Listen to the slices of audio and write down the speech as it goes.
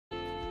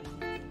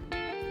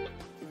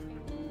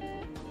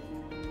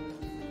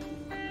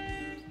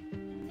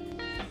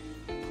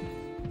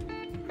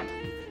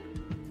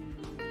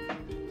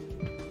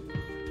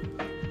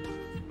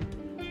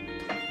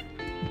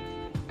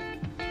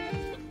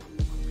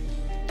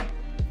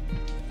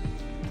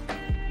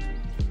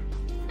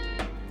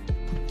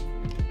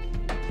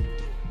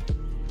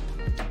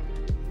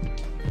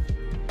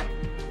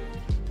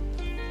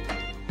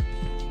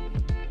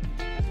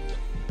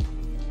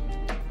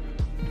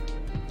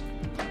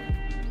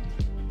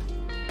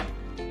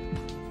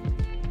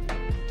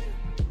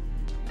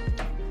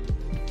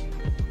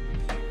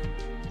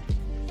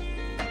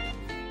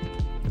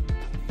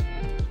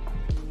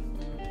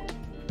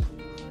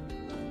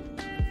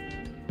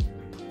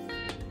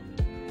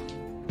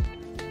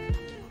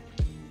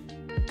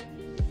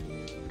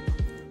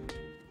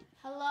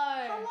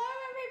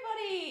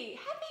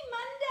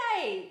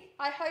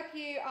I hope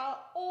you are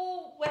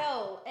all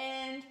well,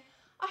 and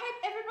I hope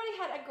everybody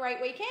had a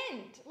great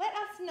weekend. Let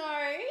us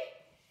know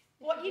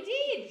what you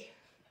did.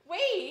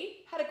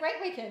 We had a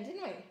great weekend,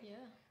 didn't we? Yeah.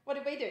 What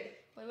did we do?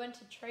 We went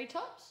to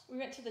treetops. We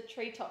went to the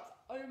treetops.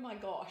 Oh my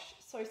gosh,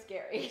 so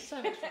scary. It was so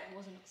much fun,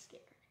 wasn't it?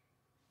 Scary.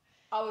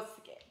 I was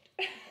scared.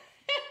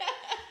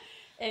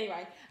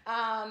 Anyway,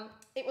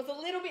 it was a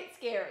little bit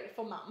scary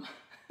for Mum.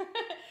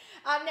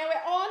 Now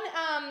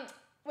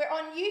we're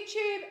on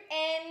YouTube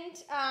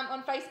and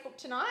on Facebook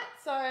tonight.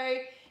 So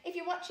if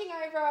you're watching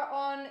over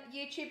on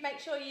YouTube, make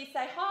sure you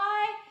say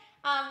hi.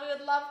 We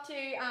would love to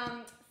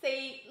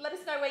let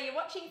us know where you're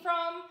watching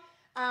from.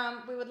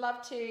 We would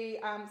love to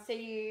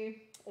see you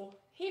or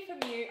hear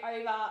from you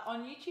over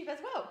on YouTube as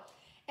well.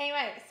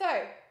 Anyway,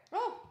 so,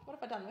 what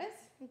have I done, Wes?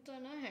 I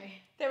don't know.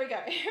 There we go.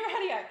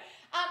 Rightio.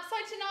 So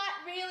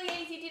tonight, really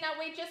easy dinner.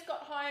 We just got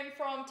home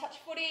from touch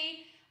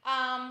footy.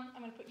 I'm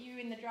going to put you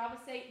in the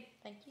driver's seat.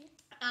 Thank you.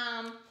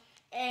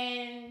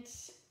 And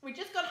we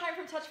just got home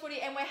from touch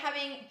footy, and we're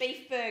having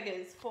beef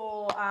burgers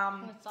for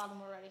I'm going to start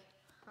them already.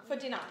 for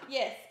dinner.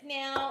 Yes.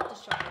 Now,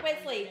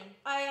 Wesley,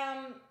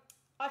 I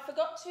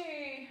forgot to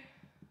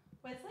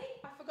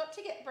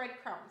get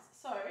breadcrumbs.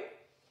 So,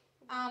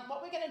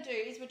 what we're going to do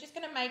is we're just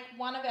going to make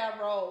one of our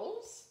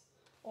rolls,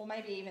 or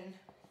maybe even.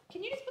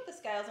 Can you just put the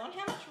scales on?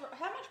 How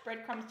much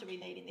breadcrumbs do we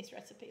need in this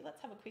recipe?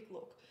 Let's have a quick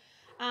look.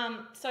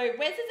 So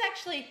Wes is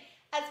actually,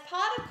 as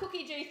part of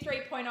cookidoo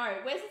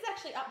 3.0, Wes has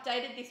actually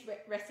updated this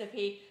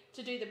recipe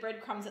to do the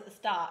breadcrumbs at the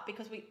start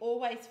because we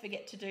always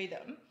forget to do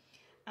them.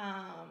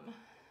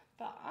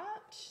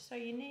 So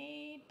you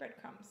need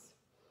breadcrumbs.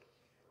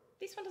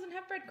 This one doesn't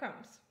have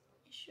breadcrumbs.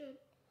 You should.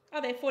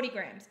 Oh, they're 40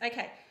 grams.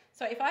 Okay,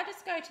 so if I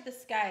just go to the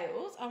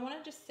scales, I want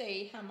to just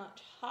see how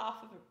much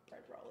half of a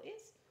bread roll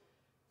is.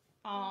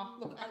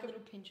 Look, a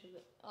little pinch of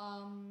it.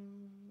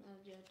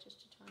 Yeah,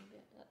 just a tiny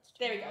bit.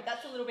 There we go.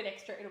 That's a little bit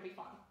extra. It'll be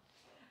fine.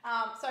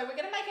 So we're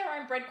going to make our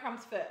own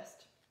breadcrumbs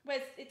first.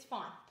 Wes, it's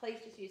fine. Please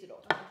just use it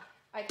all.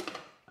 Okay.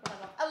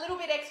 Whatever. A little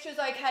bit extra is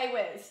okay,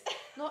 Wes.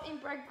 Not in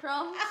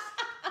breadcrumbs.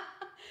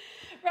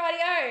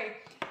 Rightio.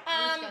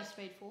 Let's go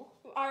speed 4.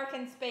 I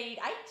reckon speed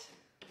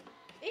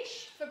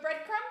 8-ish for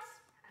breadcrumbs.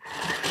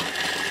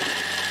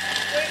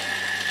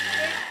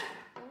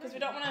 Because you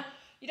don't want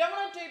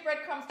to do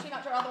breadcrumbs too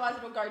much, or otherwise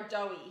it'll go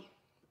doughy.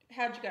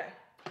 How'd you go?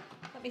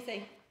 Let me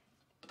see.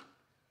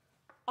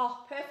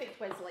 Oh, perfect,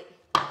 Wesley.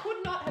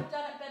 Could not have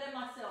done it better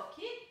myself,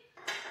 kid.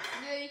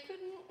 Yeah, you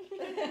couldn't.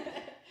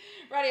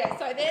 Rightio,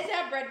 so there's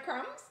our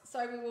breadcrumbs.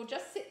 So we will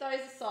just set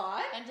those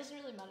aside. And it doesn't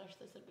really matter if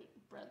there's a bit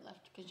of bread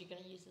left because you're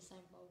going to use the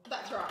same bowl.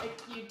 That's right.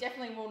 You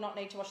definitely will not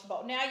need to wash the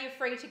bowl. Now you're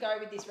free to go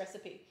with this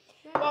recipe.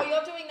 Yeah. While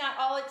you're doing that,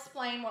 I'll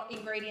explain what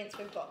ingredients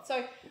we've got.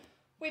 So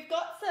we've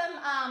got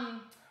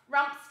some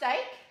rump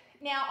steak.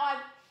 Now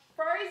I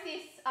froze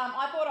this.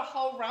 I bought a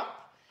whole rump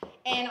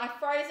and I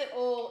froze it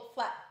all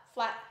flat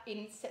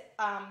in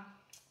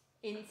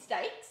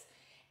steaks.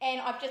 And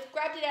I've just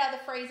grabbed it out of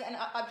the freezer and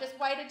I've just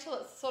waited till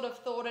it's sort of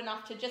thawed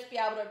enough to just be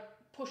able to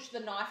push the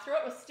knife through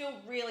it. It was still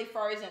really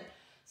frozen.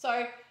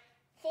 So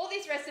for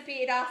this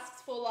recipe, it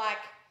asks for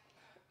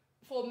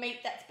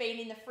meat that's been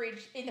in the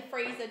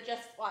freezer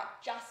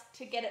just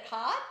to get it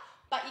hard.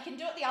 But you can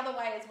do it the other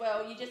way as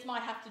well. You just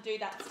might have to do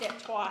that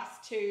step twice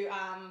to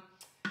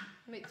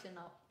mix it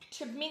up.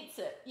 To mince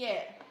it,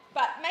 yeah.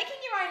 But making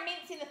your own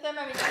mince in the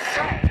Thermomix is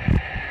great.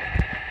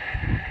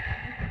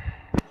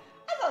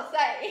 As I was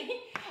saying,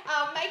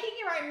 making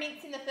your own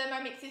mince in the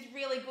Thermomix is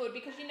really good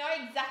because you know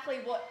exactly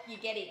what you're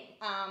getting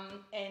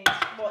and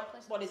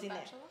what is in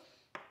there.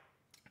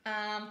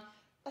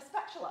 A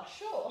spatula,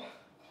 sure.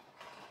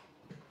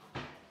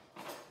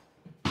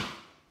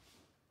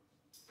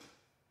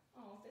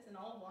 Oh, there's an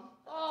old one.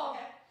 Oh,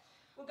 okay.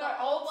 We'll go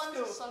old school.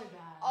 Ones are so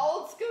bad.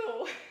 Old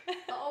school.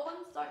 The old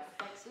ones don't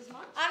flex as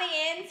much. Auntie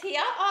Anne's here.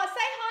 Oh,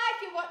 say hi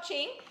if you're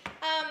watching.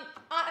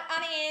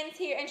 Auntie Anne's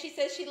here and she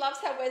says she loves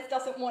how Wes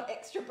doesn't want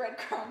extra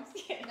breadcrumbs.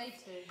 Yeah. Me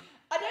too.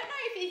 I don't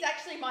know if he's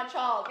actually my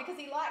child because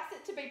he likes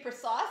it to be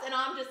precise and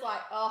I'm just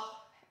like,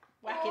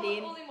 whack it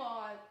in. Only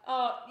mine.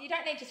 Oh, you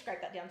don't need to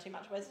scrape that down too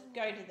much, Wes.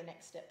 Go to the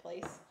next step,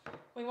 please.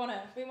 We want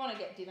to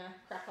get dinner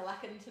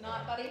crack-a-lackin'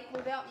 tonight, buddy.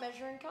 Without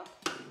measuring cup?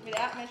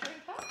 Without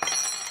measuring cup?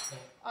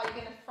 Oh, you're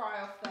going to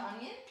fry off the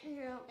onion?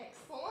 Yeah.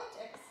 Excellent,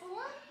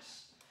 excellent.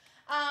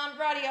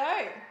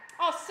 Rightio.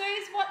 Oh,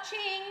 Sue's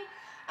watching.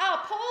 Oh,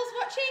 Paul's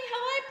watching.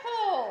 Hello,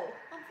 Paul.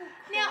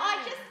 Now,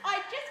 I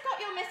just got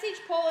your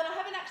message, Paul, and I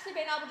haven't actually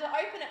been able to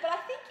open it, but I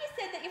think you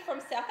said that you're from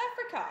South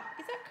Africa.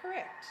 Is that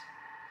correct?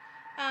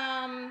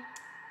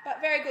 But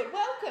very good.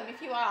 Welcome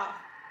if you are.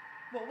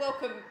 Well,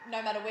 welcome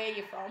no matter where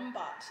you're from,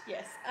 but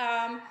yes.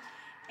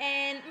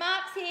 And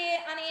Mark's here,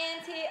 Auntie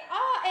Anne's here.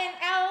 Oh, and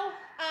Al,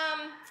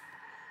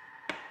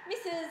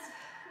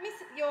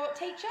 your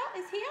teacher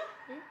is here.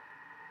 Hmm?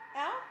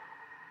 Al?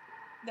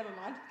 Never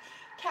mind.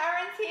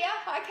 Karen's here.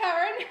 Hi,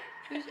 Karen.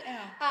 Who's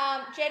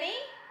Al? Jenny,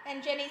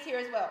 and Jenny's here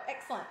as well.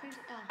 Excellent. Who's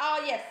Al?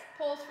 Oh, yes.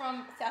 Paul's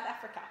from South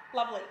Africa.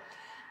 Lovely.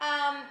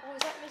 Oh,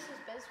 is that Mrs.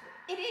 Beswick?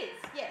 It is,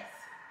 yes.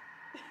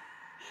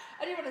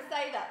 I didn't want to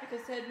say that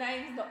because her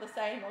name's not the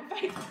same on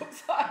Facebook,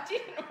 so I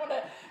didn't want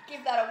to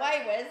give that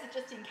away, Wes,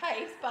 just in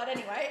case. But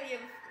anyway,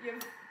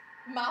 you've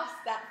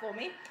masked that for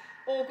me.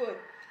 All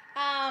good.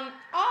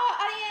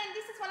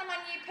 This is one of my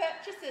new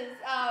purchases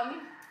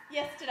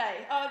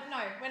yesterday. Oh,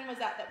 no, when was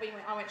that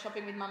I went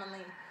shopping with Mum and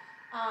Lynn.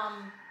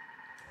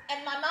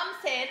 And my mum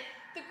said,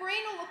 the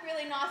green will look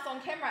really nice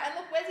on camera. And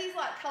look, Wesley's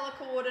like colour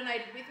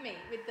coordinated with me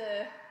with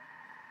the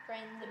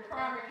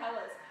primary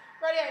colours.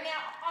 Rightio,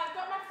 now I've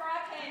got my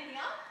fry pan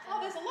here. Oh,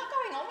 there's a lot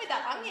going on with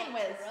that onion,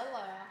 Wes.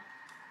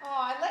 Oh,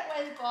 I let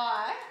Wes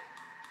buy.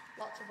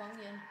 Lots of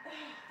onion.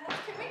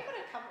 Can we put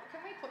a cover?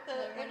 Can we put the?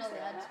 No, we're not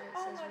allowed to. It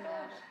says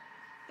without it.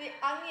 The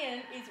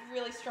onion is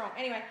really strong.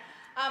 Anyway,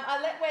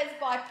 I let Wes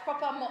buy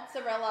proper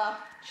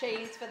mozzarella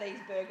cheese for these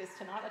burgers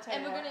tonight.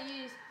 And we're going to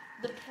use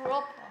the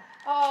proper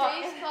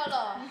cheese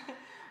cutter.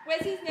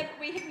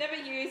 We have never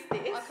used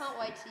this. I can't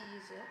wait to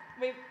use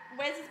it.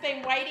 Wes has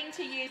been waiting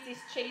to use this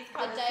cheese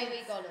cutter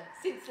we got it.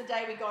 Since the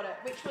day we got it,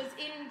 which was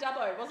in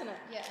Dubbo, wasn't it?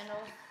 Yeah, and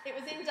it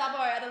was in Dubbo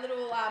at a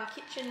little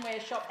kitchenware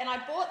shop, and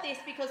I bought this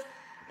because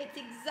it's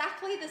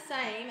exactly the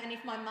same. And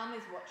if my mum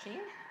is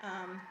watching,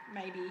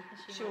 maybe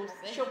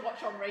she'll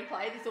watch on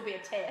replay. This will be a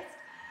test.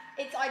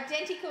 It's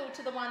identical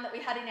to the one that we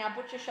had in our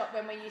butcher shop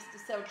when we used to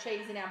sell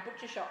cheese in our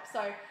butcher shop.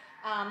 So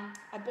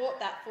I bought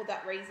that for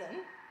that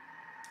reason.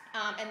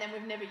 And then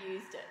we've never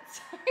used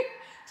it.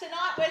 So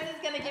tonight Wes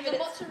is going to give it the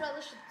mozzarella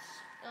should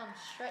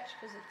stretch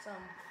because it's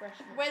fresh.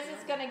 Wes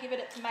is going to give it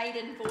its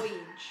maiden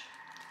voyage.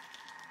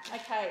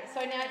 Okay,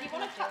 so now you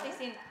want to cut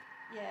this in.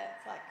 Yeah,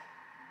 it's like.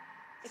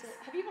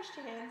 Have you washed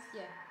your hands?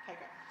 Yeah. Okay,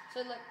 great.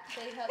 So like,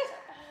 see how it's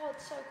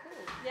it's so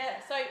cool. Yeah,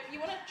 so you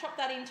want to chop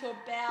that into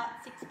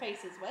about 6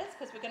 pieces, Wes,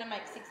 because we're going to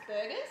make 6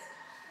 burgers.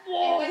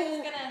 Whoa!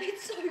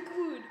 It's so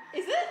good.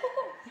 Is it?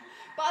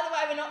 By the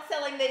way, we're not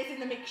selling these in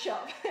the mix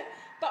shop.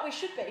 But we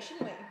should be,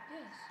 shouldn't we?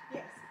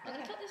 Yes. Yes. I'm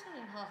going to cut this one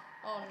in half.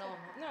 Oh, no,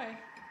 I'm not. No,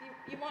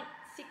 you want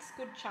 6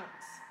 good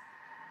chunks.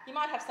 You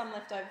might have some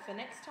left over for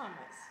next time,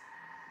 Wes.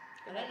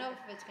 I don't know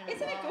if it's going to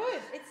Isn't it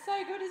good? It's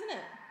so good, isn't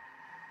it?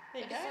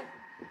 There you go.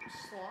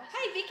 Slice.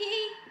 Hey,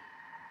 Vicky!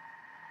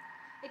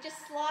 It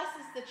just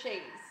slices the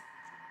cheese.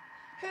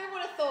 Who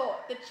would have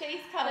thought the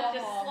cheese cutter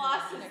just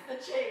slices the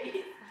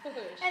cheese?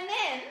 And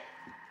then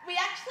we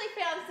actually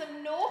found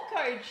some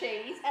Norco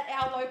cheese at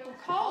our local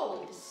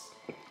Coles.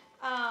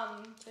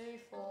 2,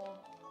 4.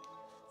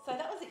 So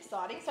that was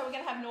exciting. So we're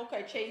going to have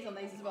Norco cheese on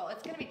these as well.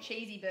 It's going to be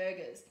cheesy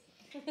burgers.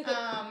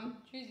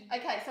 Cheesy.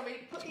 Okay, so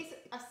we put this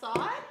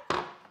aside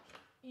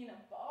in a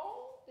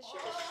bowl. It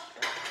should just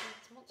stretch because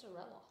it's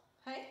mozzarella.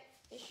 Hey?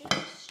 It should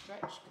just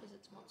stretch because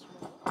it's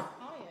mozzarella.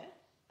 Oh, yeah.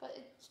 But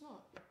it's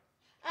not.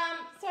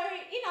 So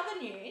in other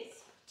news,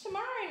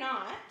 tomorrow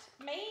night,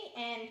 me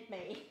and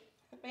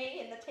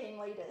the team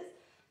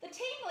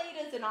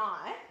leaders and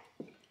I,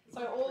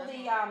 so all the,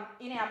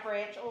 in our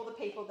branch, all the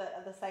people that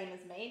are the same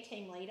as me,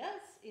 team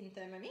leaders in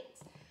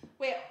Thermomix,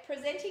 we're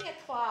presenting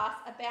a class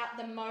about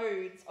the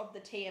modes of the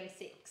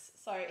TM6.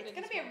 So it's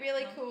going to be a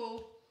really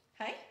cool,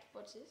 hey?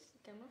 What's this?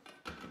 The camera?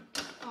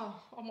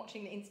 Oh, I'm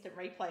watching the instant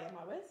replay, am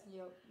I, Wes?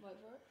 Yeah, wait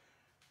for it.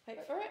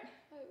 Wait for it?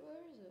 Wait, where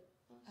is it?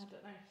 I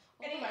don't know.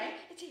 Anyway,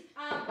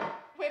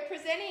 we're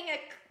presenting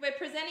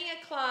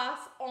a class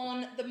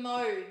on the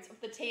modes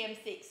of the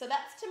TM6. So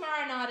that's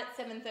tomorrow night at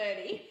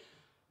 7:30.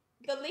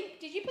 The link.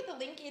 Did you put the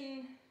link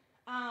in?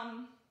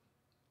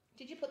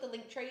 Did you put the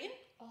link tree in?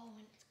 Oh,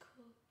 when it's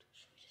cooked.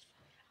 Should we just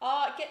find it?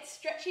 Oh, it gets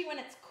stretchy when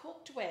it's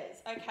cooked,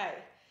 Wes.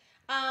 Okay.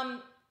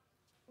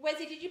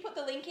 Wesley, did you put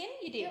the link in?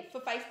 You did, for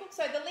Facebook.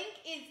 So the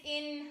link is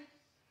in.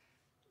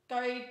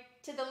 Go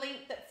to the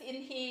link that's in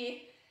here,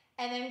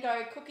 and then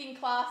go cooking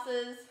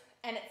classes,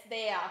 and it's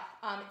there.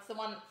 It's the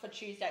one for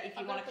Tuesday if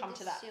you want to come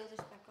to that. Seal this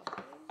back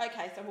up.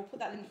 Okay, so we'll put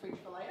that in the fridge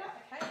for later.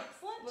 Okay,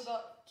 excellent. We've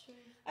got 2.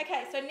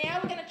 Okay, so now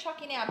we're going to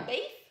chuck in our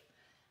beef.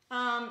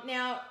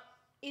 Now,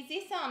 is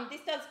this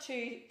this does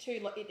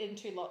in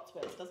 2 lots,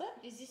 Wes, does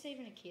it? Is this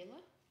even a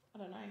kilo? I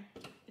don't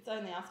know. It's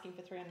only asking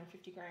for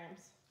 350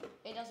 grams.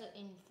 It does it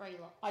in 3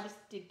 lots. I just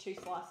did 2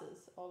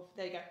 slices of.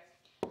 There you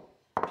go.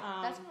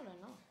 That's not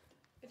enough.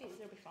 It is.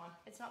 It'll be fine.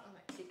 It's not going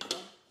to make 6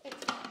 though.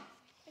 It's fine.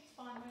 It's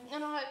fine, Wes.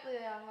 And hopefully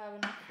I'll have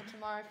enough for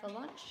tomorrow for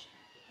lunch.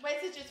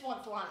 Wes just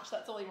wants lunch.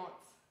 That's all he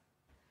wants.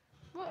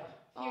 What?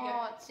 Here you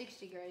go. It's 6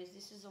 degrees.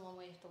 This is the one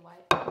where you have to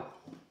wait.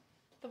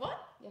 The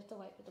what? You have to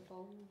wait for the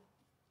bowl.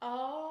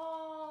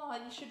 Oh,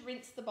 you should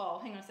rinse the bowl.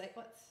 Hang on a sec.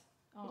 Let's.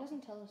 Oh. It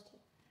doesn't tell us to.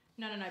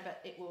 No,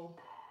 but it will.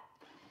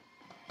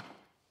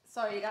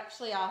 So it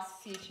actually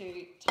asks you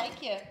to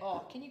take your.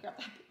 Oh, can you grab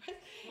that bit?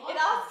 It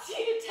asks you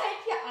to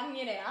take your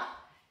onion out.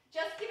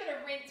 Just give it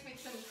a rinse with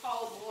some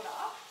cold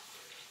water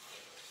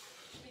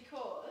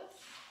because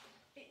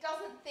it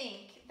doesn't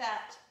think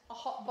that a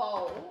hot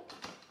bowl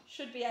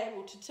should be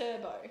able to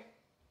turbo.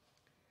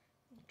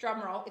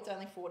 Drum roll, it's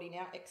only 40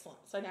 now. Excellent.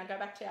 So now go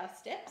back to our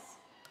steps.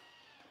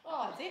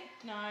 Oh, that's it.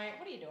 No,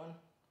 what are you doing?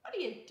 What are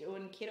you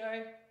doing,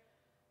 kiddo?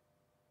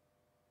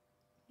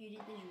 You did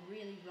this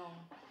really wrong.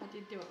 I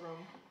did do it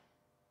wrong.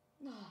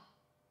 No.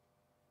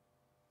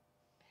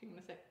 Hang on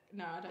a sec.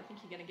 No, I don't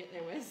think you're going to get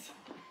there, Wes.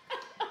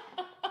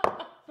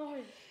 No.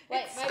 Wait,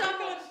 It's stuck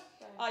on.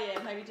 Oh yeah,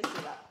 maybe just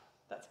do that.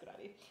 That's a good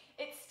idea.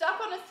 It's stuck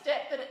on a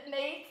step, but it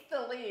needs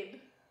the lid.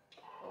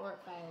 Or it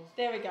fails.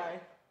 There we go.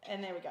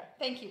 And there we go.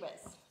 Thank you,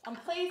 Wes. I'm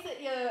pleased that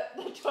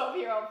the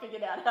 12-year-old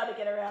figured out how to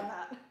get around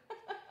that.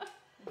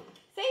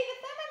 See, the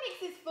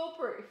Thermomix is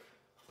foolproof.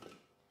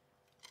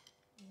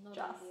 Not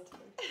Just.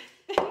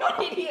 idiot-proof.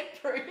 Not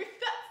idiot-proof.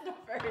 That's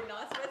not very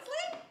nice,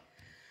 Wesley.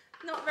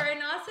 Not very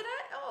nice at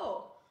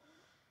all.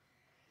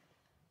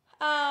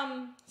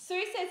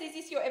 Sue says, is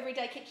this your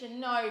everyday kitchen?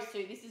 No,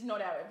 Sue, this is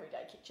not our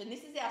everyday kitchen. This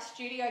is our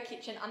studio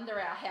kitchen under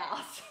our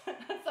house.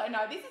 So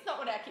no, this is not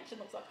what our kitchen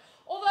looks like.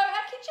 Although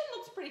our kitchen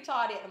looks pretty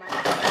tidy at the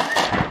moment.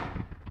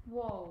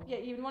 Whoa. Yeah,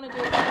 you want to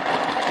do it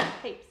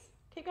heaps.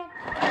 Keep going.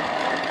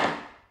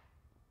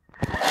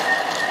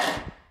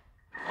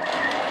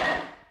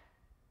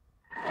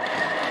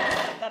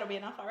 That'll be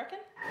enough, I reckon.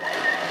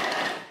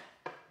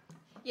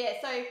 Yeah,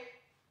 so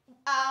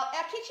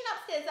our kitchen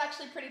upstairs is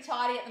actually pretty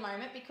tidy at the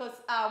moment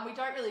because we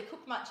don't really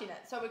cook much in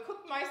it. So we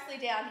cook mostly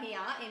down here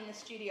in the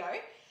studio.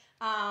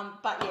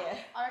 But yeah.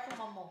 I reckon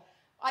one more.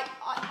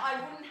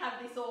 I wouldn't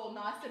have this all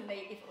nice and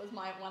neat if it was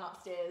my one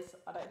upstairs,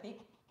 I don't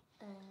think.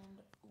 And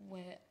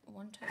we're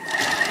 1 2.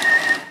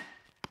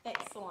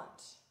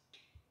 Excellent.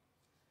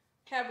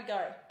 How we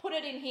go? Put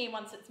it in here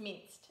once it's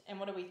minced. And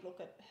what do we look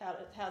at?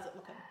 How's it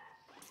looking?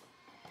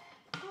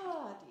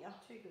 Oh dear,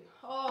 too good.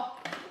 Oh,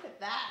 look at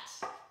that.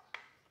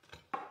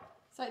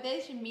 So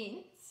there's your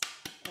mince,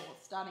 or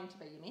starting to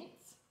be your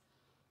mince.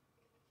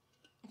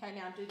 Okay,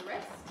 now do the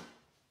rest.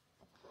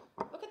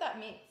 Look at that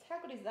mince.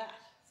 How good is that?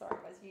 Sorry,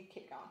 Wes, you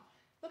keep going.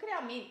 Look at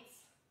our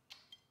mince.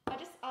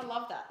 I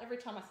love that. Every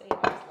time I see it,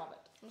 I just love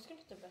it. I'm just going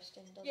to put the rest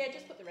in. Yeah,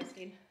 just put the rest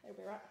in. It'll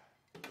be right.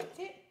 That's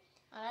it.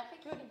 I don't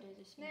think we can do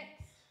this.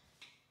 Next.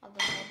 Other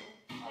model.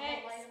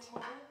 Next.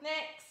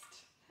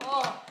 Next.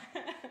 Oh.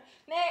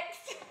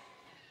 Next.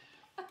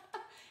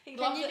 He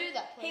Can you do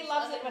that, please? He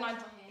loves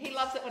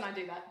it when I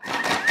do that.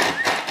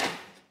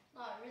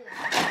 No, really.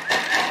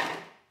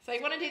 So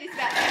you want to do this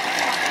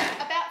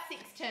about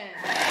 6 turns.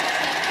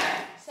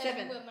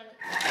 7.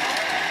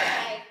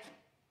 Eight.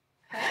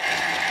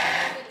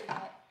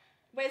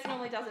 Wes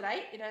normally does it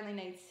 8. It only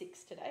needs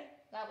 6 today.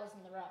 That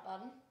wasn't the right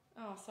button.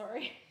 Oh,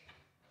 sorry.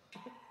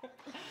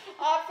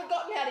 I've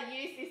forgotten how to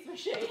use this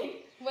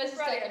machine. Wes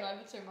has taken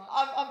over too much.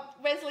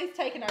 Wesley's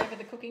taken over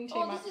the cooking too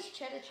much. Oh, this is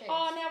cheddar cheese.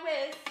 Oh, now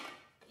Wes,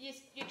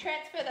 you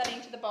transfer that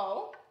into the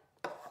bowl.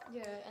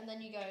 Yeah, and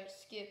then you go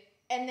skip.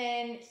 And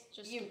then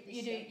Just you skip this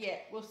do, step. yeah,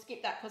 we'll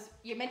skip that because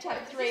you're meant to have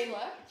Wait, does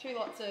this 3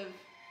 lots of...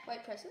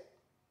 Wait, press it.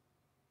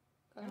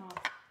 Oh. No,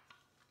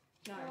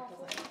 it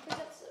doesn't. Because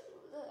that's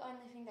the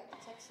only thing that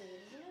protects it,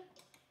 isn't it?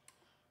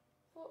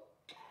 What?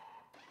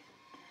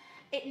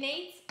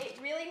 It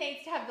really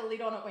needs to have the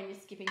lid on it when you're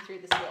skipping through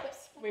the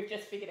steps. We've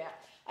just figured out.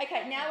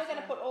 Okay, now we're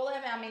going to put all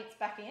of our mince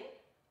back in.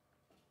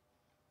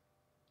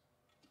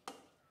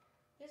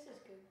 This is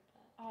good.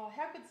 Oh,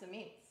 how good's the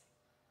mince?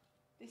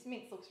 This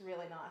mince looks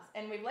really nice.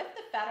 And we've left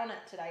the fat on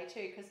it today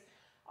too because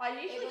I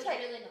usually It was take...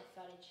 really not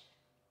fattage.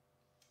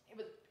 It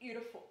was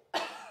beautiful.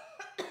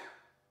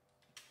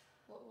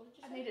 What did you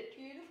say? I need it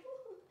beautiful.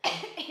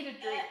 Need a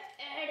drink.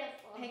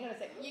 Beautiful. Hang on a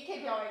second. You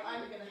keep going.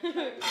 I'm going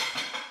to...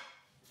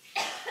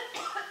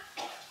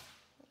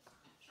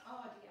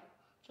 Oh dear.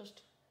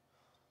 Just.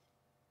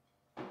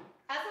 As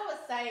I was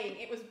saying,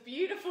 it was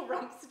beautiful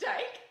rump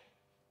steak.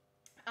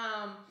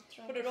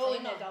 Put it all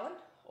in there, darling.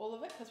 All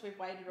of it, because we've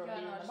waited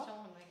already. No, I just don't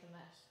want to make a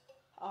mess.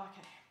 Oh,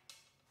 okay.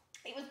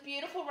 It was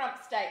beautiful rump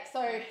steak,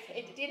 so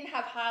it didn't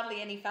have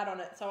hardly any fat on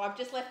it. So I've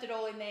just left it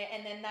all in there,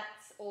 and then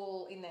that's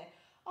all in there.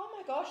 Oh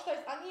my gosh,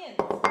 those onions!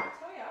 I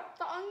tell ya.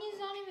 The onions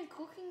aren't even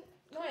cooking.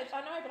 No,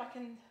 I know, but I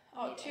can.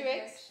 Oh, Need 2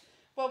 egg eggs.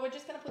 Well, we're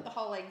just going to put the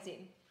whole eggs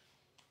in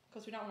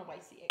because we don't want to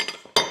waste the eggs.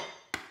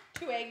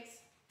 2 eggs.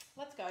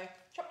 Let's go.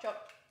 Chop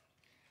chop.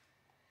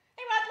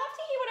 Anyway, I'd love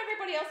to hear what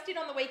everybody else did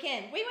on the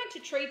weekend. We went to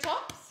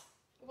Treetops.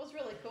 It was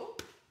really cool,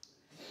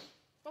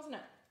 wasn't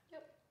it?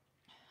 Yep.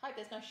 Hope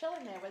there's no shell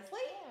in there,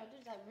 Wesley. Yeah, I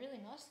did that really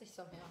nicely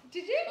somehow.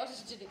 Did you? I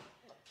just did it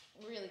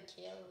really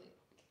carefully.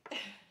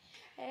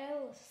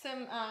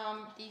 Some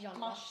Dijon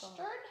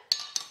mustard.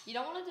 You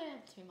don't want to do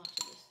too much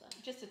of this though.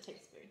 Just a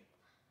teaspoon.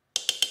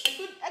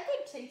 A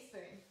good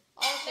teaspoon.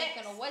 I was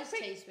thinking a Wes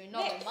teaspoon,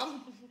 not a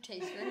mum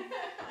teaspoon.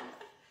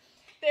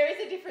 There is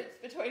a difference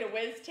between a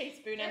Wes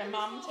teaspoon and a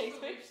mum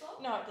teaspoon.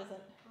 No, it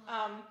doesn't.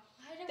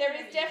 There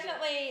is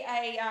definitely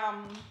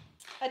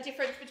a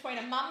difference between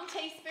a mum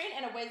teaspoon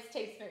and a Wes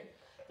teaspoon.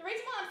 The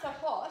reason why I'm so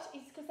hot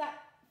is because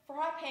that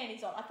fry pan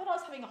is on. I thought I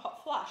was having a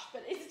hot flush,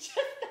 but it's just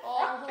the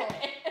fry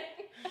pan.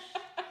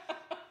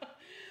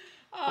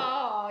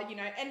 Oh, you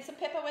know, and some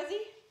pepper, Wesy.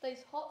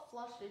 These hot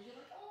flushes, you're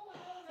like, oh my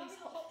god, I'm These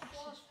having a hot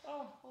flush.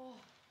 Oh,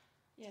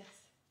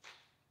 yes.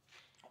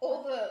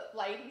 All the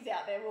ladies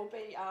out there will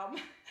be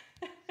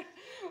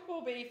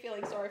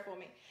feeling sorry for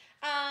me.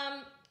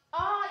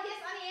 Oh yes,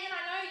 Annie Ann,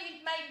 I know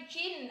you made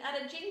gin at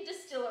a gin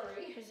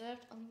distillery.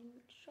 Preserved onion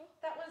mixture.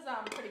 That was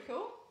pretty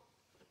cool.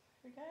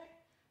 Here we go.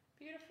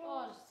 Beautiful.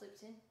 Oh, it just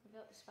slips in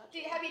without the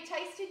spatula. Have you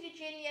tasted your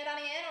gin yet,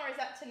 Annie Ann, or is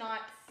that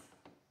tonight's?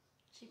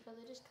 She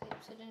probably just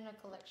keeps it in a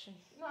collection.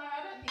 No,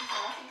 I don't think so.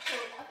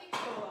 I think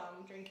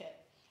she'll drink it.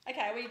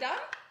 Okay, are we done?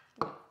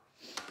 I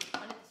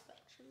need the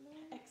spatula.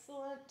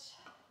 Excellent.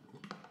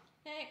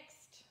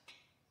 Next.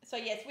 So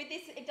yes, with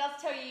this, it does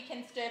tell you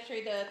can stir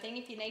through the thing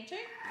if you need to.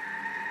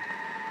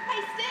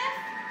 Hey Steph,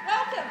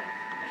 welcome.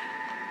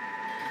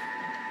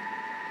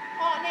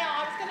 Oh, now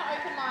I was going to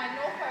open my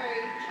Norco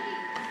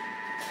cheese.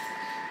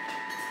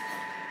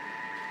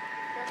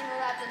 Reckon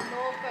we'll have the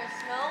Norco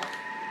smell?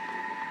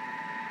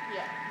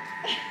 Yeah.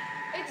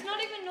 It's not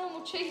even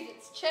normal cheese,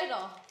 it's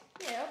cheddar.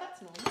 Yeah, well,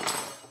 that's normal.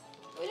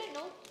 We don't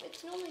know.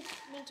 It's normally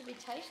meant to be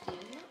tasty,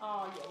 isn't it?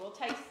 Oh yeah, well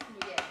yeah, it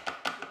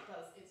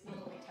does. It's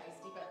normally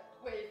tasty, but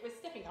we're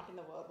stepping up in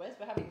the world, Wes.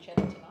 We're having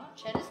cheddar tonight.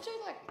 Cheddar's too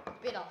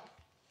bitter.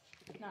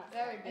 No,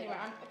 Very bitter.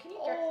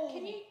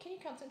 Anyway, can you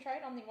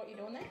concentrate on what you're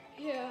doing there?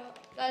 Yeah,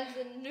 that's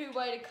a new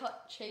way to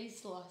cut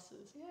cheese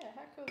slices. Yeah,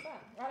 how cool is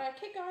that? Right,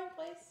 keep going,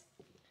 please.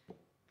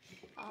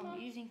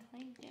 Using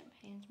clean, damp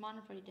hands. Mine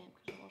are pretty damp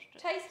because I washed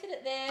it. Tasted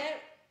it there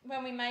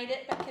when we made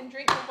it, but can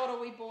drink the bottle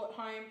we bought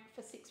home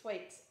for 6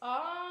 weeks.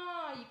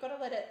 Ah, you've got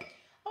to let it.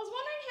 I was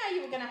wondering how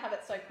you were going to have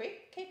it so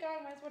quick. Keep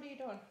going, Wes. What are you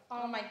doing?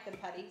 I'll make the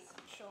patties.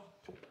 Sure.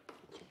 Can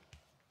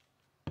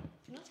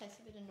I taste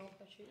a bit of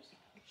Norco cheese?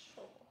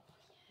 Sure.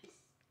 Yes.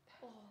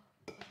 Oh,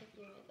 I think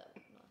you made that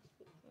nice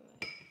bit for me.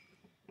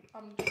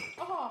 I'm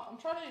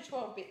trying to do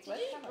 12 bits. Did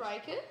you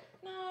break it?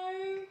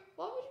 No.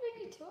 Why would you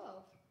make it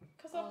 12?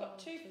 Because I've got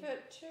 2,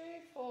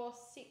 4,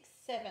 6,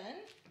 7,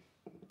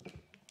 8,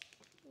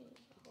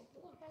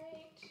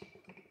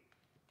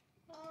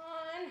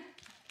 9.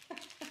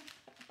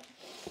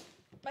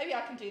 Maybe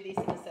I can do this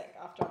in a sec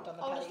after I've done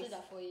the patties. I'll just do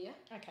that for you,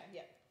 yeah? Okay,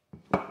 yeah.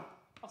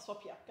 I'll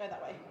swap you. Go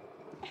that way.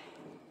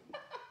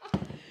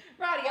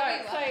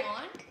 Rightio. So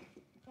mine?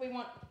 we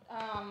want,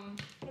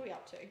 what are we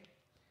up to?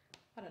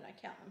 I don't know,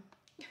 count them.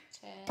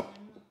 10.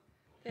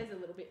 There's a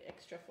little bit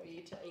extra for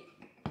you to eat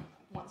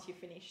once you're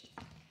finished.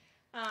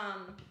 Annie,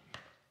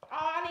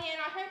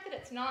 and I hope that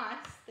it's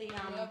nice, the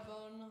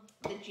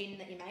gin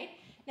that you made.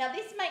 Now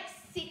this makes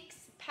 6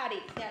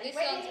 patties. Now This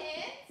wet your one's-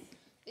 hands.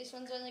 This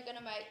one's only going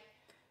to make...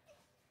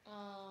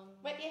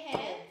 Wet your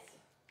hands.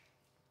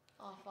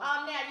 Oh, fuck.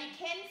 Now you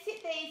can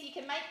sit these, you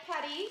can make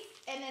patties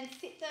and then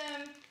sit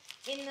them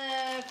in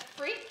the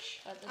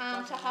fridge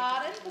to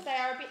harden because they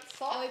are a bit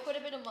soft. And we put a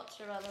bit of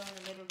mozzarella in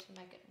the middle to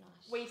make it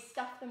nice. We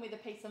stuff them with a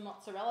piece of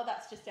mozzarella.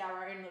 That's just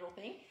our own little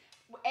thing.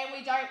 And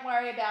we don't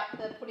worry about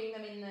putting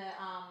them in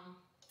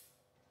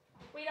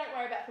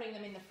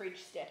the fridge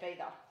step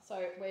either.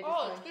 So we're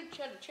just it's good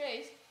cheddar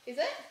cheese. Is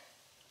it?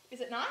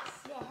 Is it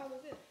nice? Yeah, how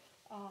was it?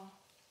 Oh,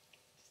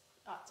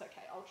 it's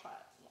okay. I'll try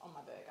it on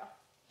my burger.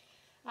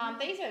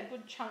 These are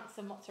good chunks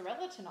of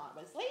mozzarella tonight,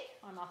 Wesley,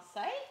 I must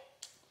say.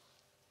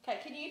 Okay,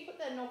 can you put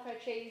the Norco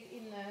cheese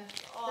in the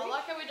fridge? I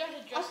like how we don't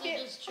address it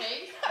as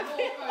cheese.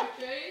 Norco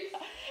cheese.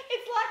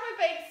 It's like we're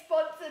being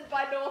sponsored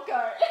by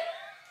Norco.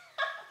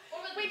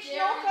 Which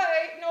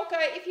Norco,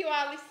 if you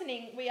are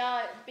listening, we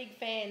are big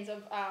fans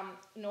of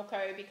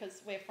Norco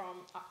because we're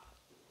from up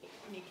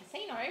near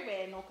Casino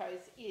where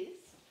Norco's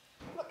is.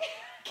 Look,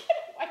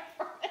 get away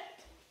from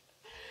it.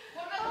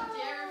 What about the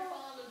dairy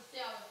farm and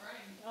sour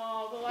cream?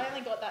 Oh, well, I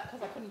only got that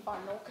because I couldn't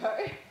find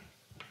Norco.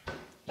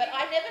 But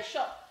I never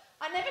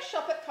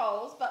shop at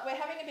Coles, but we're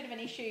having a bit of an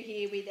issue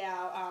here with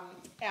our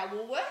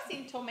Woolworths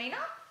in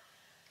Tormina.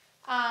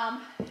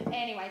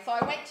 Anyway, so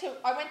I went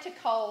to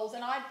Coles,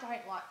 and I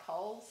don't like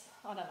Coles.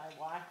 I don't know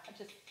why.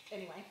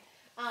 Anyway.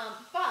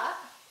 But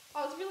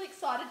I was really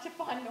excited to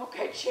find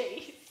Norco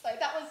cheese. So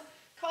that was,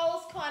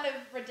 Coles kind of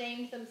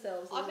redeemed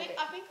themselves a little bit.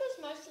 I think because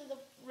most of the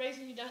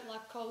reason you don't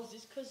like Coles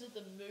is because of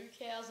the moo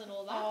cows and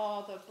all that.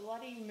 Oh, the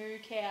bloody moo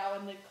cow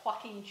and the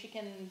clucking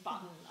chicken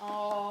button.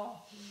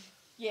 Oh,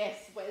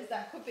 yes, Wes,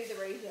 that could be the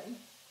reason.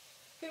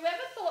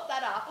 Whoever thought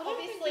that up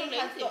obviously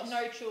has got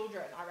no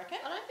children, I reckon.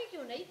 I don't think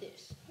you'll need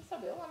this. Yes, I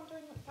will. I'm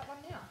doing that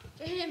one now.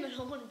 Damn it,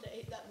 I wanted to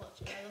eat that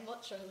mozzarella.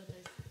 Mozzarella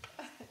taste.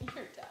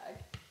 You're a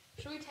dag.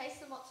 Should we taste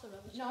the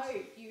mozzarella? No,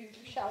 you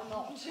shall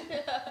not.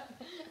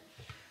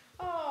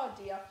 Oh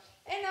dear.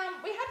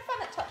 And we had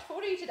fun at Touch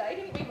 40 today,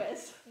 didn't we,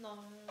 Wes? No.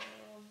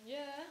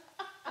 Yeah.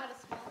 I had a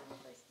smile on my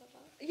face the whole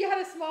time. You had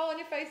a smile on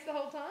your face the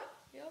whole time?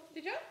 Yep.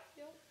 Did you?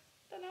 Yep.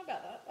 Don't know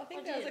about that. I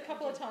think there was a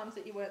couple of times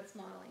that you weren't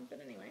smiling, but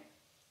anyway.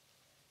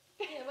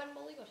 Yeah, when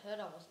Molly got hurt,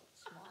 I wasn't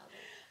smiling.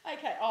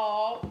 Okay.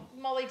 Oh,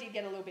 Molly did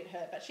get a little bit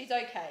hurt, but she's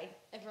okay.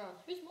 Everyone,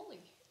 who's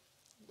Molly?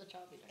 The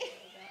child we don't know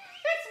about.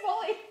 Who's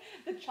Molly?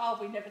 The child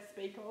we never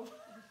speak of.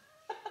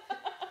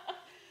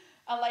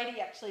 A lady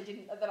actually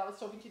that I was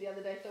talking to the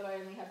other day thought I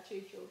only had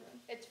 2 children.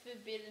 It's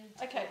forbidden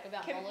to talk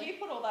about can Molly. you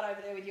put all that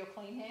over there with your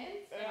clean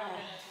hands? Yeah. I'm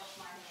going to wash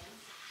my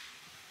hands.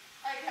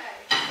 Okay.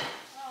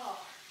 Oh.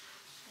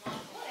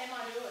 What am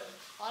I doing?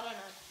 I don't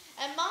know.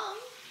 And Mum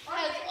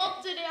has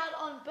opted out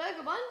on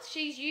burger buns.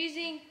 She's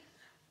using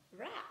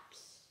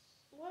wraps.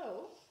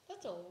 Whoa.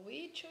 That's a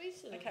weird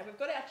choice. Okay, we've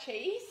got our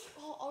cheese.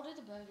 Oh, I'll do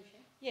the burgers,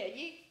 yeah. Yeah,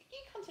 you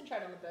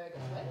concentrate on the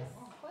burgers, Wes,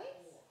 please.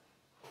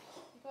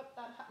 You got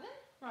that happening?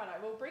 Righto,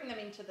 we'll bring them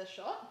into the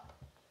shot.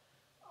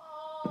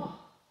 Oh,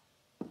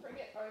 bring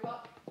it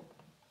over.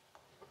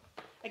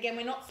 Again,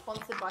 we're not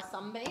sponsored by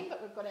Sunbeam,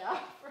 but we've got our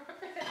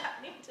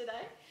happening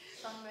today.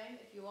 Sunbeam,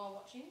 if you are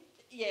watching.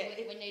 Yeah.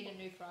 We need a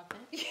new fry pan.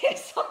 Yeah,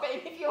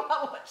 Sunbeam, if you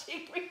are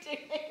watching, we do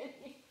need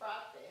a new fry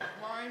pan.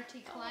 Warranty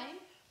claim.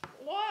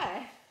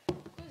 Why?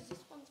 Because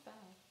this one's bad.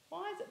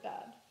 Why is it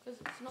bad? Because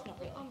it's not,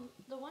 really.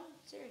 the one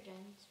Sarah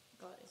Jane's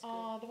got is good.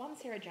 Oh, the one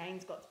Sarah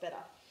Jane's got's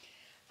better.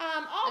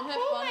 And her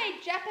Paul fun-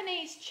 made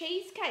Japanese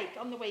cheesecake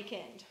on the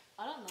weekend.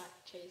 I don't like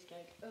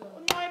cheesecake. Ugh.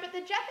 No, but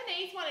the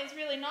Japanese one is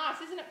really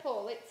nice, isn't it,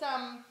 Paul? It's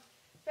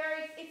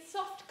it's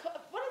soft.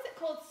 What is it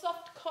called?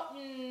 Soft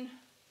cotton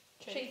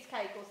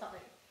cheesecake or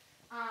something.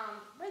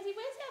 Rosie,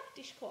 where's our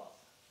dishcloth?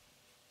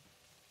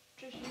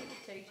 Just use the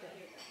tea towel.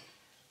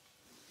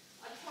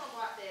 I just want to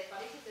wipe there,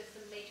 buddy, because there's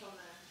some meat on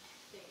the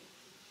thing.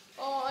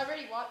 Oh, I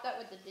already wiped that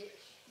with the tea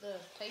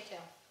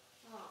towel.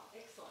 Oh,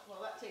 excellent.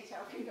 Well, that tea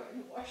towel can go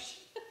in the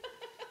wash.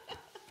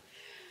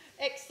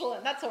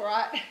 Excellent. That's all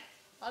right.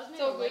 I just need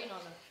It's all to good. lean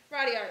on it.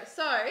 Rightio.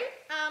 So, I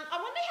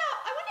wonder how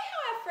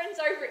our friends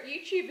over at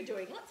YouTube are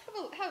doing. Let's have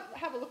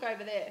a look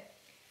over there.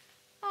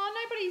 Oh,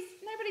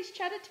 nobody's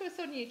chatted to us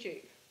on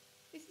YouTube.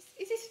 Is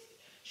this?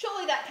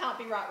 Surely that can't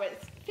be right,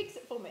 Wes. Fix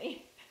it for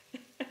me.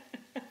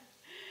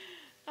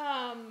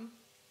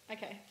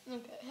 Okay.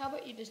 Okay, how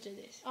about you just do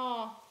this?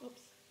 Oh,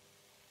 oops.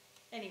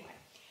 Anyway,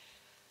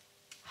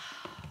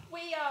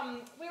 we're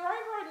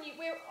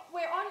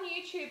on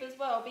YouTube as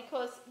well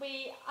because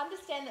we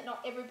understand that not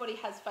everybody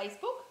has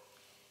Facebook.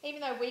 Even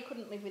though we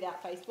couldn't live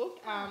without Facebook,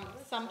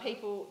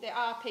 there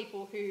are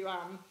people who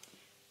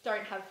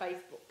don't have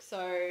Facebook.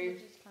 So,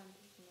 Which is kind of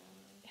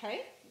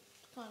hey,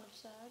 kind of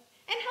sad.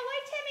 and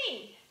hello,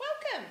 Tammy.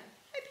 Welcome.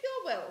 Hope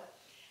you're well.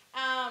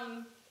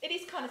 It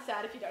is kind of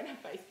sad if you don't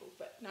have Facebook,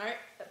 but no,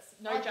 that's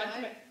no I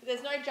judgment. don't.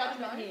 There's no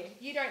judgment I don't. here.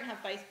 You don't have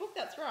Facebook.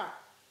 That's right.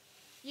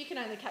 You can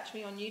only catch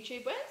me on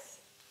YouTube,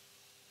 Wes.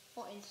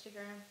 Or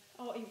Instagram.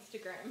 Or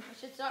Instagram. I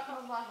should start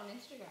coming live on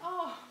Instagram.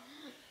 Oh,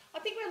 I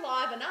think we're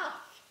live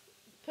enough,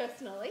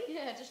 personally.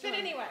 Yeah, just But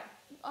anyway.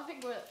 I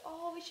think we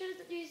should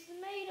have used the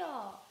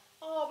meter.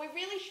 Oh, we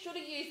really should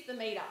have used the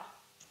meter.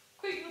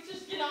 Quick, let's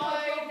just No,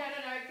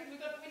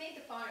 because we need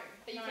the phone.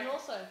 But you can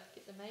also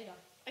get the meter.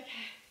 Okay.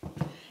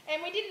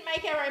 And we didn't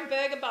make our own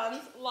burger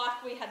buns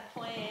like we had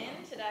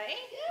planned today.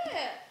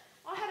 Yeah.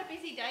 I had a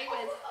busy day,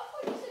 Wes. I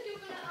thought you said you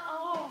were going to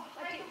I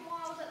make did. them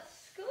while I was at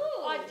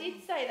school. I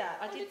did say that.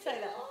 I did say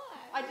that.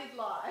 I did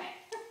lie.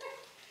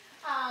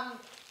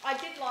 I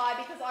did lie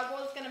because I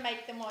was going to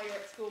make them while you're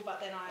at school, but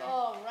then I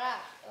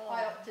Wrap.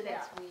 I opted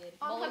that's out. weird.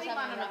 I'm Molly's having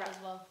having mine a on a wrap wrap.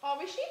 as well. Oh,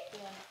 was she?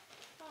 Yeah.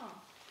 Oh,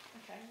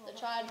 okay. The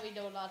child we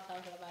do last time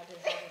that I did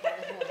having a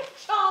wrap as well.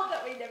 Child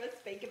that we never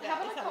speak about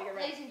How is about I having a cut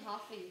wrap. these in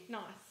half for you?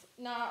 Nice.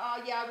 No,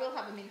 yeah, I will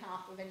have them in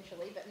half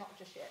eventually, but not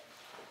just yet.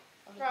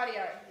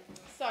 Rightio.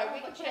 So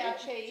we can put our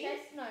cheese.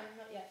 No,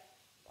 not yet.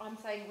 I'm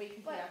saying we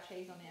can put Wait. our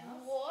cheese on ours.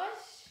 What?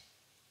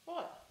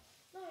 What?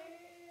 No.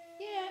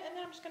 Yeah, and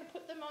then I'm just going to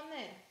put them on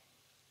there.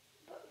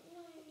 But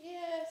no.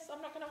 Yes,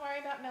 I'm not going to worry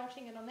about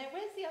melting it on there.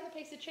 Where's the other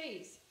piece of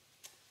cheese?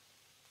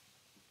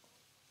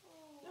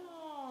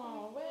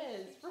 Oh,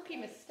 where's? Rookie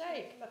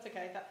mistake. That's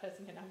okay, that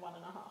person can have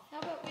 1.5. How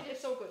about we just...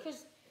 It's all good.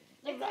 Because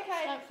the It's wraps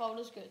okay. don't fold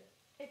as good.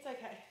 It's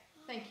okay.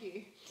 Thank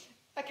you.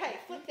 Okay,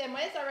 flip them.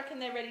 Where's? I reckon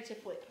they're ready to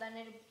flip. They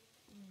need to...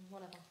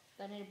 whatever.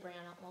 They need to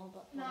brown up more,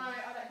 but... No,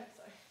 I don't think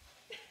so.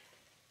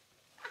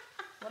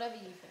 Whatever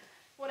you think.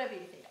 Whatever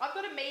you think. I've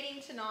got a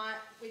meeting tonight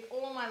with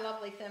all my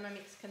lovely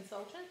Thermomix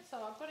consultants,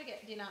 so I've got to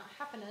get dinner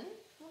happening.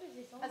 What is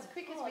this on? As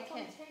quick as we it's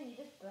can. on 10, you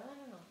just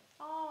burning them.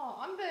 Oh,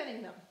 I'm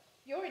burning them.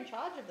 You're in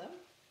charge of them,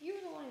 You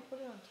were the one who put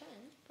it on 10.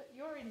 but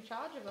you're in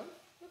charge of them.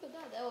 Look at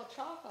that, they're all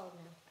charcoal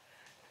now.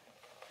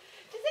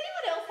 Does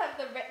anyone else have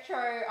the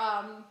retro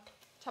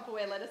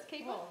Tupperware lettuce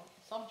keeper? Oh,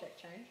 subject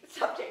change.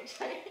 Subject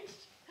change.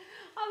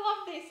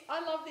 I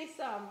love this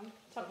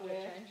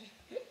Tupperware. change.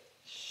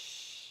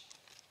 Shh.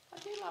 I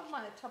do love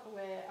my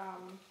Tupperware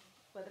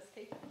lettuce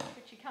keeper,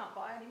 which you can't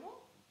buy anymore.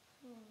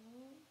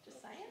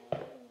 Just saying.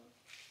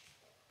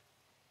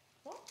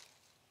 What?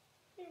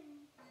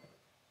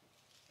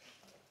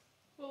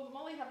 Will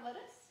Molly have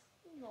lettuce?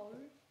 No.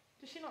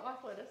 Does she not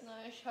like lettuce? No,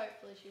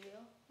 hopefully she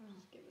will.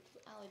 Just give it to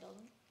Ali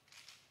doesn't.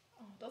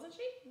 Oh, doesn't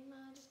she? No,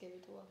 just give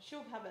it to her.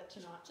 She'll have it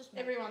tonight. Just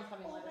Everyone's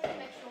having Oh, lettuce. make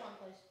an extra one,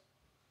 please.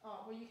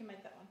 Oh, well, you can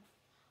make that one.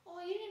 Oh,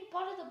 you didn't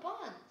butter the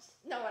buns.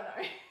 No, I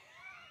know.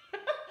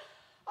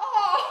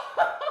 Oh!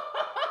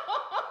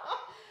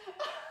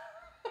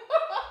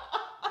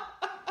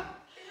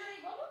 Is there any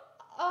butter?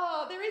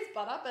 Oh, there is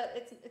butter, but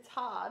it's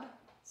hard.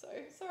 So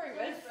sorry,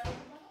 Wes.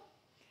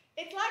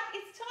 It's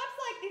times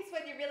like this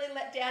when you really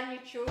let down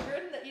your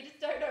children that you just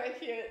don't know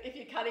if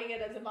you're cutting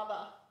it as a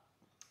mother.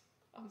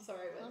 I'm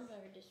sorry, Wes. I'm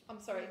very disappointed.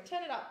 I'm sorry.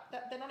 Turn it up.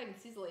 They're not even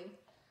sizzling.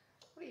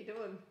 What are you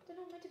doing? They're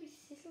not meant to be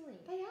sizzling.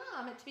 They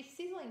are meant to be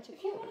sizzling to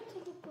If you cook. want it to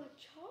look like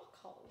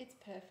charcoal. It's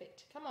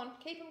perfect. Come on,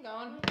 keep them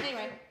going.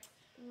 Anyway,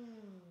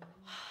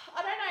 I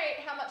don't know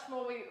how much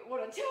more we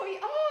want to tell you.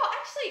 Oh,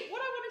 actually,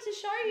 what I wanted to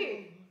show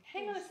you.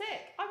 Hang on a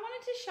sec. I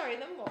wanted to show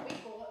them what we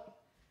bought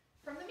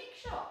from the mix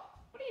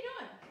shop. What are you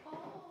doing?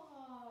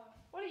 Oh.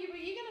 Were you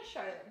going to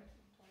show them?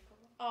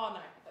 Oh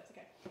no, that's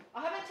okay.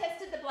 I haven't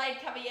tested the blade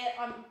cover yet.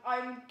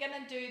 I'm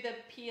gonna do the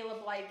peel a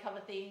blade cover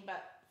thing,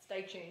 but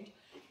stay tuned.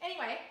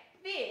 Anyway,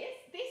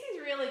 this is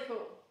really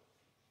cool.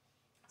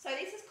 So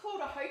this is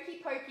called a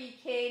Hokey Pokey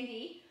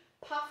candy,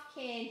 puff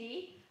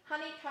candy,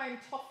 honeycomb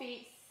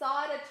toffee,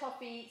 cider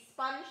toffee,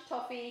 sponge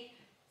toffee,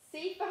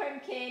 seafoam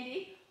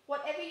candy,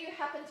 whatever you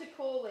happen to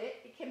call it.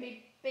 It can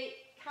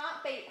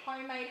can't beat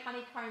homemade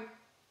honeycomb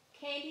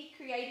candy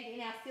created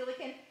in our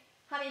silicone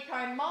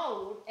honeycomb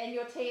mould and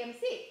your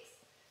TM6.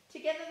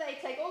 Together they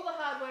take all the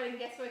hard work and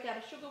guesswork out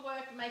of sugar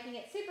work, making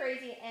it super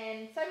easy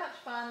and so much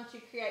fun to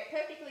create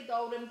perfectly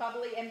golden,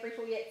 bubbly and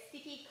brittle yet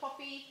sticky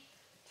coffee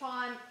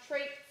time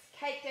treats,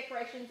 cake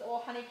decorations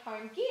or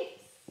honeycomb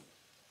gifts.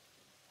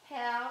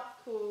 How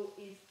cool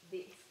is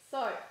this?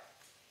 So,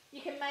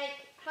 you can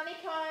make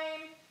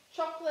honeycomb,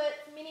 chocolate,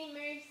 mini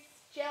mousse,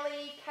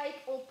 jelly,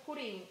 cake or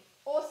pudding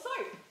or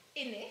soap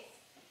in this.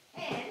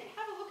 And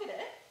have a look at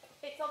it.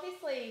 It's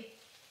obviously,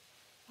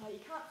 oh you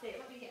can't see it,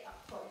 let me get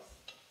up close.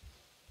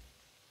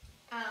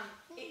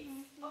 It's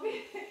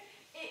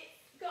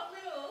got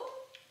little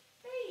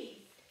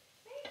bees.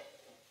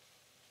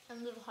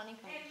 And little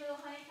honeycombs.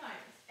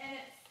 And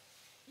it's,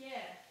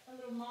 yeah, a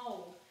little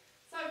mould.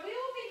 So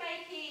we'll be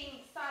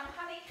making some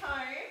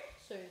honeycomb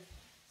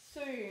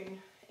soon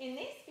in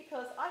this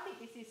because I think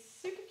this is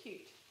super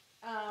cute.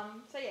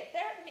 So yeah,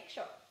 they're at the mix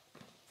shop.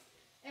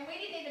 And we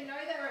didn't even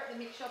know they were at the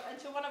mix shop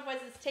until one of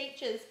Wes's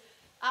teachers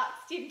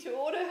asked him to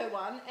order her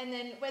one, and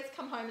then Wes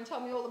come home and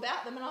told me all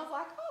about them, and I was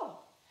like, oh,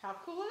 how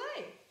cool are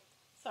they?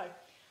 So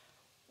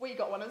we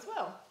got one as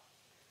well.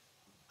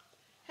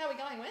 How are we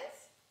going,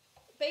 Wes?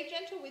 Be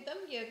gentle with them.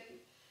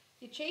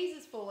 Your cheese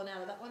has fallen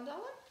out of that one,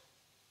 darling.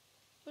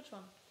 Which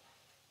one?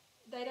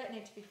 They don't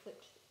need to be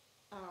flipped.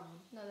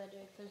 No, they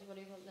do, because what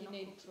do you want? They're not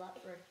cooked right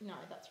through. No,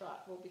 that's right.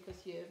 Well,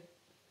 because you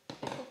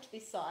cooked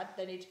this side,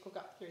 they need to cook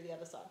up through the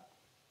other side.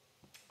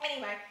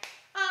 Anyway,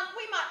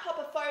 we might pop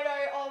a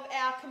photo of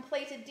our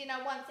completed dinner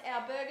once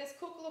our burgers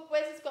cook. Look,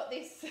 Wes has got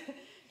this.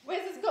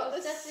 Wes has got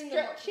the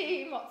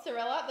stretchy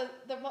mozzarella.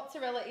 The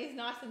mozzarella is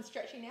nice and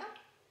stretchy now.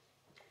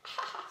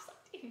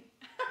 Sucked in.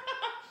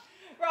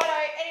 Righto.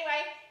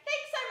 Anyway,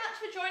 thanks so much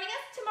for joining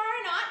us.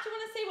 Tomorrow night, do you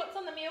want to see what's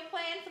on the meal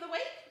plan for the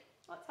week?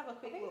 Let's have a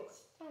quick look.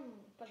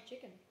 Butter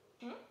chicken.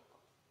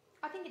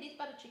 I think it is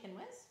butter chicken,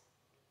 Wes.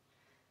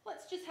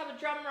 Let's just have a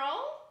drum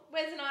roll.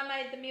 Wes and I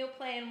made the meal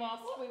plan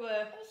whilst we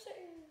were...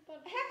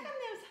 How come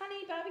there was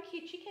honey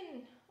barbecue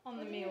chicken on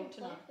the meal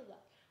tonight?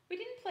 We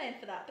didn't plan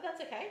for that, but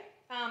that's okay.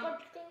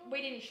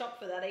 We didn't shop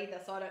for that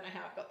either, so I don't know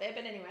how it got there.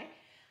 But anyway,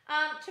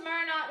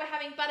 tomorrow night we're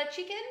having butter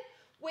chicken.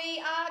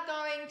 We are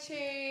going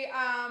to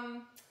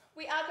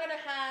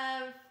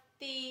have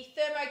the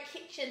Thermo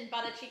Kitchen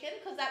butter chicken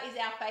because that is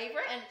our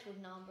favourite. And it's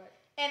with naan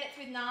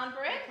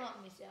bread. I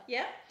can't miss out.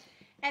 Yeah.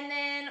 And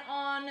then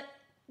on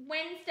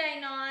Wednesday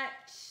night,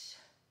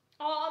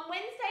 I'm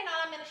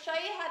going to show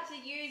you how to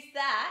use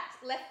that,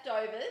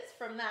 leftovers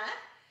from that,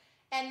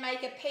 and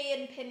make a pea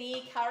and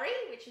paneer curry,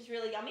 which is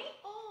really yummy.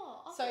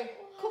 So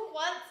cook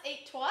once,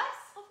 eat twice.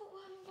 I thought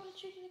we hadn't got a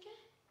chicken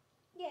again.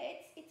 Yeah,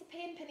 it's a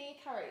pea and paneer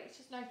curry. It's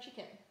just no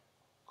chicken.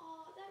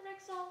 Oh, that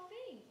wrecks the whole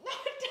thing. No,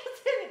 it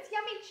doesn't. It's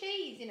yummy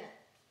cheese in it.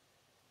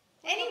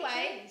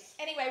 Anyway,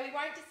 we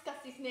won't discuss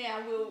this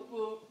now.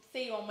 We'll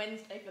see you on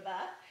Wednesday for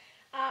that.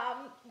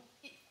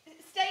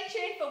 Stay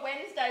tuned for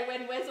Wednesday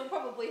when Wes will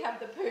probably have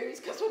the poos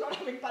because we're not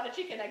having butter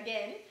chicken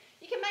again.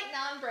 You can make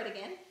naan bread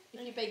again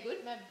if you be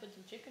good. Maybe put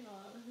some chicken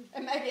on it.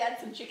 And maybe add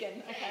some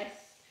chicken. Okay.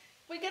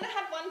 We're going to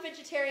have one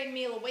vegetarian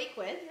meal a week,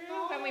 Wes.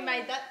 Remember when we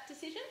made that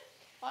decision?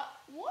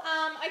 What?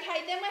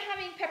 Okay, then we're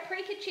having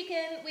paprika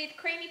chicken with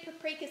creamy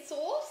paprika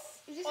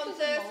sauce on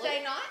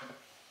Thursday night.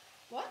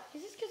 What?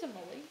 Is this because of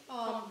Molly?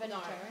 Oh,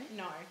 vegetarian?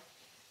 No.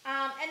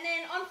 And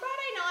then on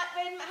Friday night,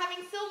 we're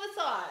having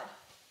Silverside.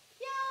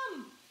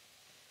 Yum!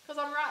 Because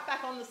I'm right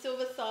back on the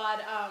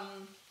Silverside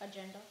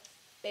agenda.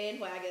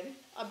 Bandwagon.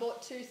 I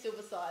bought 2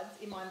 Silversides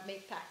in my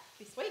meat pack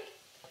this week.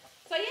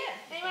 So yeah,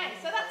 anyway,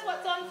 so that's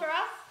what's on for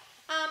us.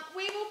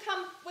 We will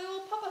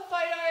pop a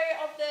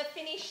photo of the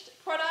finished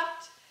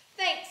product.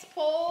 Thanks,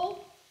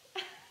 Paul.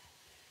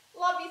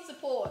 Love your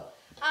support.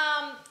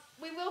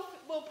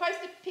 We'll post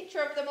a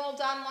picture of them all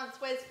done once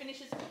Wes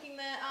finishes cooking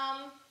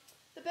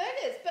the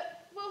burgers.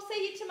 But we'll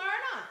see you tomorrow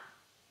night.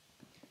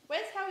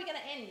 Wes, how are we going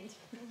to end?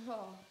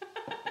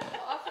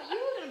 I thought you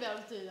were going to be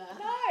able to do that.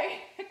 No, I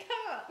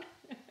can't.